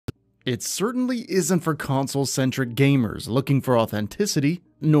It certainly isn't for console-centric gamers looking for authenticity,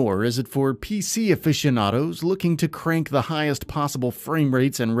 nor is it for PC aficionados looking to crank the highest possible frame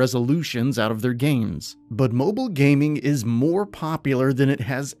rates and resolutions out of their games. But mobile gaming is more popular than it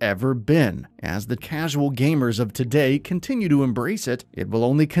has ever been. As the casual gamers of today continue to embrace it, it will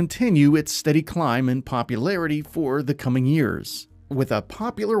only continue its steady climb in popularity for the coming years. With a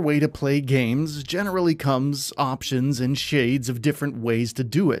popular way to play games generally comes options and shades of different ways to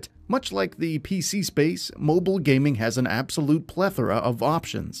do it. Much like the PC space, mobile gaming has an absolute plethora of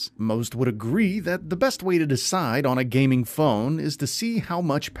options. Most would agree that the best way to decide on a gaming phone is to see how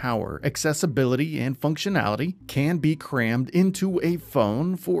much power, accessibility, and functionality can be crammed into a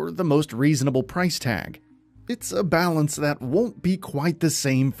phone for the most reasonable price tag. It's a balance that won't be quite the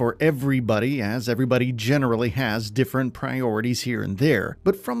same for everybody, as everybody generally has different priorities here and there.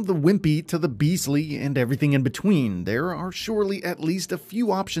 But from the wimpy to the beastly and everything in between, there are surely at least a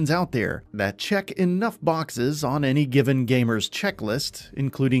few options out there that check enough boxes on any given gamer's checklist,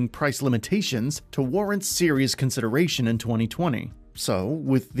 including price limitations, to warrant serious consideration in 2020. So,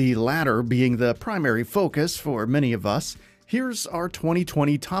 with the latter being the primary focus for many of us, here's our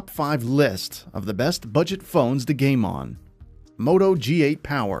 2020 top 5 list of the best budget phones to game on. Moto G8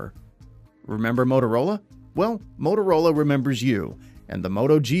 Power. Remember Motorola? Well, Motorola remembers you, and the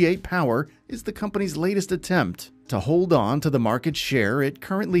Moto G8 Power is the company's latest attempt to hold on to the market share it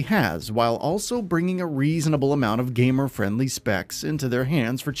currently has while also bringing a reasonable amount of gamer-friendly specs into their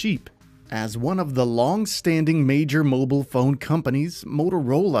hands for cheap. As one of the long-standing major mobile phone companies,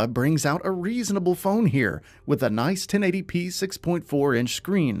 Motorola brings out a reasonable phone here with a nice 1080p 6.4-inch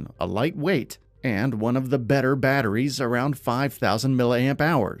screen, a lightweight, and one of the better batteries around 5,000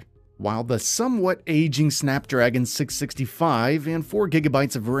 mAh. While the somewhat aging Snapdragon 665 and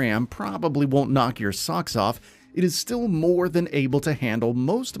 4GB of RAM probably won't knock your socks off, it is still more than able to handle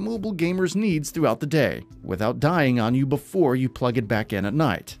most mobile gamers' needs throughout the day, without dying on you before you plug it back in at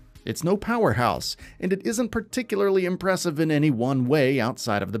night. It's no powerhouse, and it isn't particularly impressive in any one way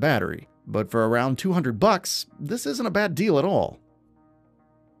outside of the battery. But for around $200, this isn't a bad deal at all.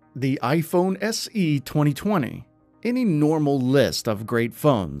 The iPhone SE 2020. Any normal list of great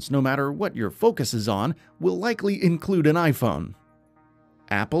phones, no matter what your focus is on, will likely include an iPhone.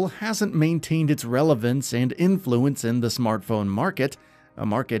 Apple hasn't maintained its relevance and influence in the smartphone market, a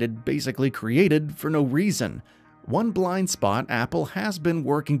market it basically created for no reason. One blind spot Apple has been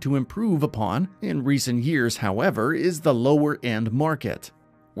working to improve upon in recent years, however, is the lower-end market,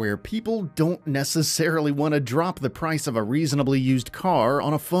 where people don't necessarily want to drop the price of a reasonably used car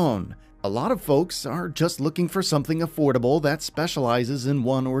on a phone. A lot of folks are just looking for something affordable that specializes in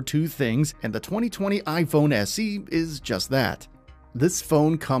one or two things, and the 2020 iPhone SE is just that. This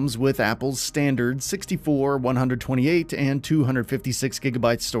phone comes with Apple's standard 64, 128, and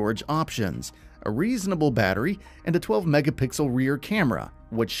 256GB storage options, a reasonable battery, and a 12-megapixel rear camera.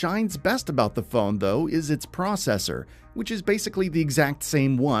 What shines best about the phone, though, is its processor, which is basically the exact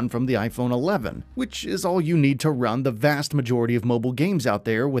same one from the iPhone 11, which is all you need to run the vast majority of mobile games out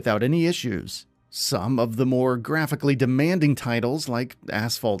there without any issues. Some of the more graphically demanding titles, like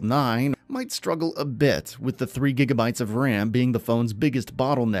Asphalt 9, might struggle a bit, with the 3GB of RAM being the phone's biggest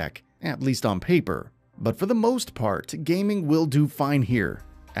bottleneck, at least on paper. But for the most part, gaming will do fine here.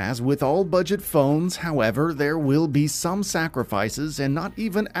 As with all budget phones, however, there will be some sacrifices, and not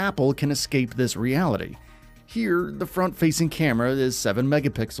even Apple can escape this reality. Here, the front-facing camera is 7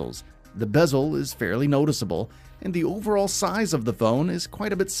 megapixels, the bezel is fairly noticeable, and the overall size of the phone is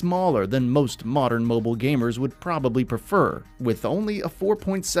quite a bit smaller than most modern mobile gamers would probably prefer, with only a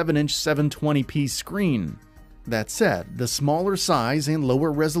 4.7-inch 720p screen. That said, the smaller size and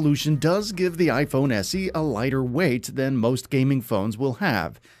lower resolution does give the iPhone SE a lighter weight than most gaming phones will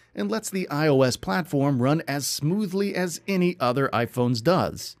have, and lets the iOS platform run as smoothly as any other iPhones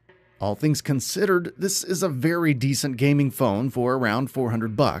does. All things considered, this is a very decent gaming phone for around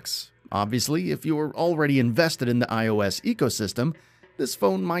 $400. Obviously, if you're already invested in the iOS ecosystem, this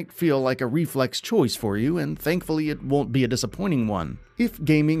phone might feel like a reflex choice for you, and thankfully it won't be a disappointing one, if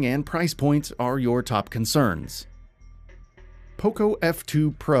gaming and price points are your top concerns. Poco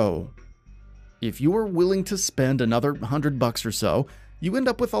F2 Pro. If you're willing to spend another $100 or so, you end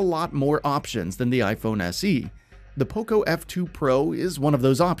up with a lot more options than the iPhone SE. The Poco F2 Pro is one of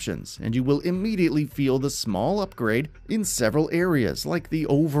those options, and you will immediately feel the small upgrade in several areas, like the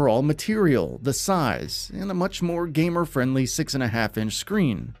overall material, the size, and a much more gamer-friendly 6.5-inch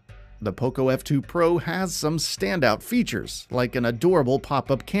screen. The Poco F2 Pro has some standout features, like an adorable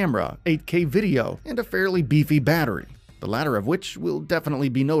pop-up camera, 8K video, and a fairly beefy battery, the latter of which will definitely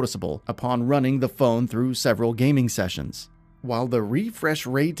be noticeable upon running the phone through several gaming sessions. While the refresh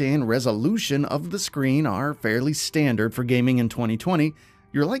rate and resolution of the screen are fairly standard for gaming in 2020,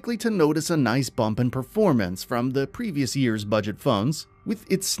 you're likely to notice a nice bump in performance from the previous year's budget phones, with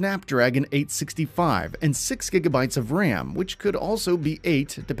its Snapdragon 865 and 6GB of RAM, which could also be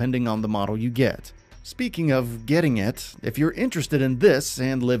 8 depending on the model you get. Speaking of getting it, if you're interested in this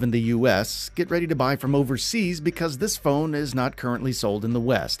and live in the US, get ready to buy from overseas because this phone is not currently sold in the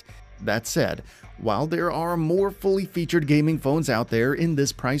West. That said, while there are more fully featured gaming phones out there in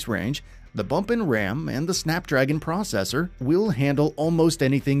this price range, the bump in RAM and the Snapdragon processor will handle almost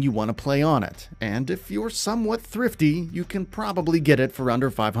anything you want to play on it, and if you're somewhat thrifty, you can probably get it for under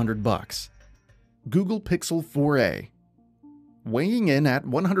 $500. Google Pixel 4a. Weighing in at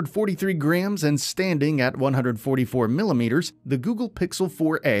 143 grams and standing at 144 millimeters, the Google Pixel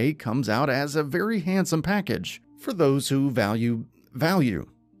 4a comes out as a very handsome package for those who value value.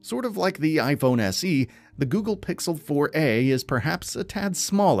 Sort of like the iPhone SE, the Google Pixel 4a is perhaps a tad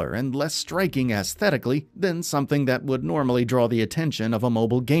smaller and less striking aesthetically than something that would normally draw the attention of a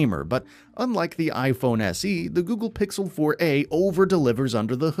mobile gamer, but unlike the iPhone SE, the Google Pixel 4a over-delivers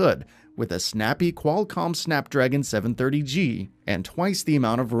under the hood, with a snappy Qualcomm Snapdragon 730G and twice the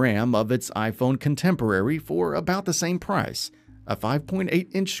amount of RAM of its iPhone contemporary for about the same price. A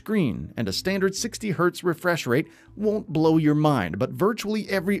 5.8-inch screen and a standard 60Hz refresh rate won't blow your mind, but virtually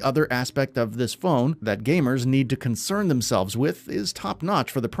every other aspect of this phone that gamers need to concern themselves with is top-notch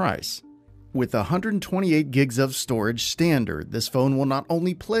for the price. With 128 gigs of storage standard, this phone will not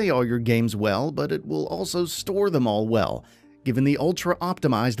only play all your games well, but it will also store them all well. Given the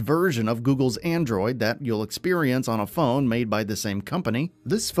ultra-optimized version of Google's Android that you'll experience on a phone made by the same company,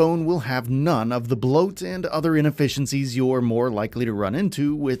 this phone will have none of the bloat and other inefficiencies you're more likely to run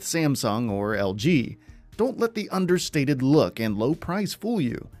into with Samsung or LG. Don't let the understated look and low price fool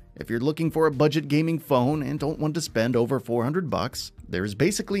you. If you're looking for a budget gaming phone and don't want to spend over $400, there's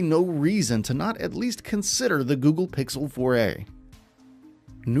basically no reason to not at least consider the Google Pixel 4a.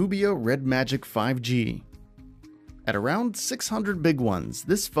 Nubia Red Magic 5G. At around 600 big ones,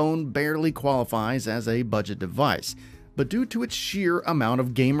 this phone barely qualifies as a budget device, but due to its sheer amount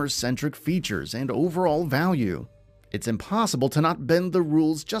of gamer-centric features and overall value, it's impossible to not bend the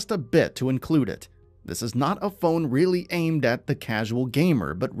rules just a bit to include it. This is not a phone really aimed at the casual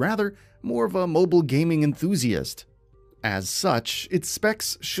gamer, but rather more of a mobile gaming enthusiast. As such, its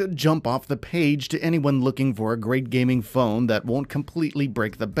specs should jump off the page to anyone looking for a great gaming phone that won't completely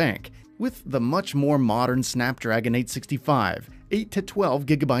break the bank. With the much more modern Snapdragon 865, 8 to 12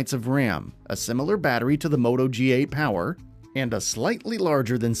 gigabytes of RAM, a similar battery to the Moto G8 Power, and a slightly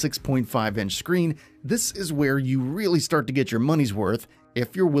larger than 6.5-inch screen, this is where you really start to get your money's worth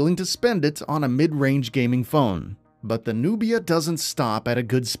if you're willing to spend it on a mid-range gaming phone. But the Nubia doesn't stop at a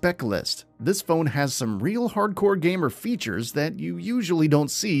good spec list. This phone has some real hardcore gamer features that you usually don't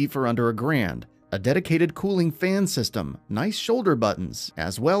see for under $1,000. A dedicated cooling fan system, nice shoulder buttons,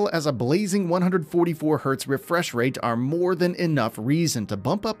 as well as a blazing 144Hz refresh rate are more than enough reason to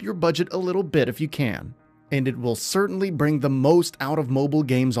bump up your budget a little bit if you can. And it will certainly bring the most out of mobile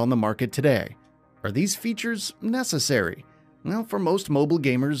games on the market today. Are these features necessary? Well, for most mobile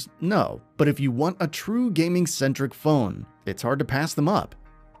gamers, no. But if you want a true gaming-centric phone, it's hard to pass them up.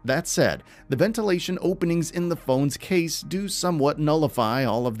 That said, the ventilation openings in the phone's case do somewhat nullify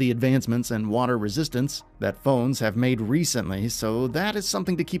all of the advancements in water resistance that phones have made recently, so that is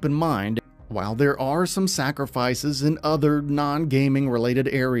something to keep in mind. While there are some sacrifices in other non-gaming related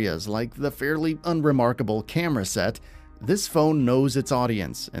areas like the fairly unremarkable camera set, this phone knows its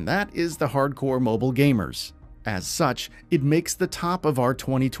audience, and that is the hardcore mobile gamers. As such, it makes the top of our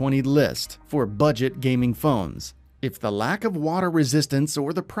 2020 list for budget gaming phones. If the lack of water resistance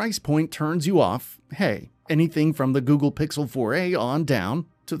or the price point turns you off, hey, anything from the Google Pixel 4a on down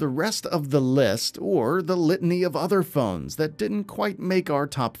to the rest of the list or the litany of other phones that didn't quite make our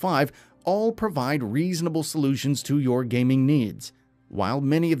top 5 all provide reasonable solutions to your gaming needs. While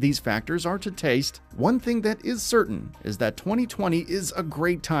many of these factors are to taste, one thing that is certain is that 2020 is a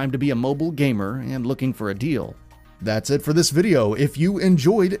great time to be a mobile gamer and looking for a deal. That's it for this video. If you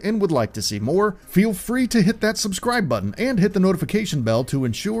enjoyed and would like to see more, feel free to hit that subscribe button and hit the notification bell to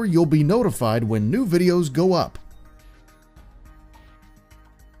ensure you'll be notified when new videos go up.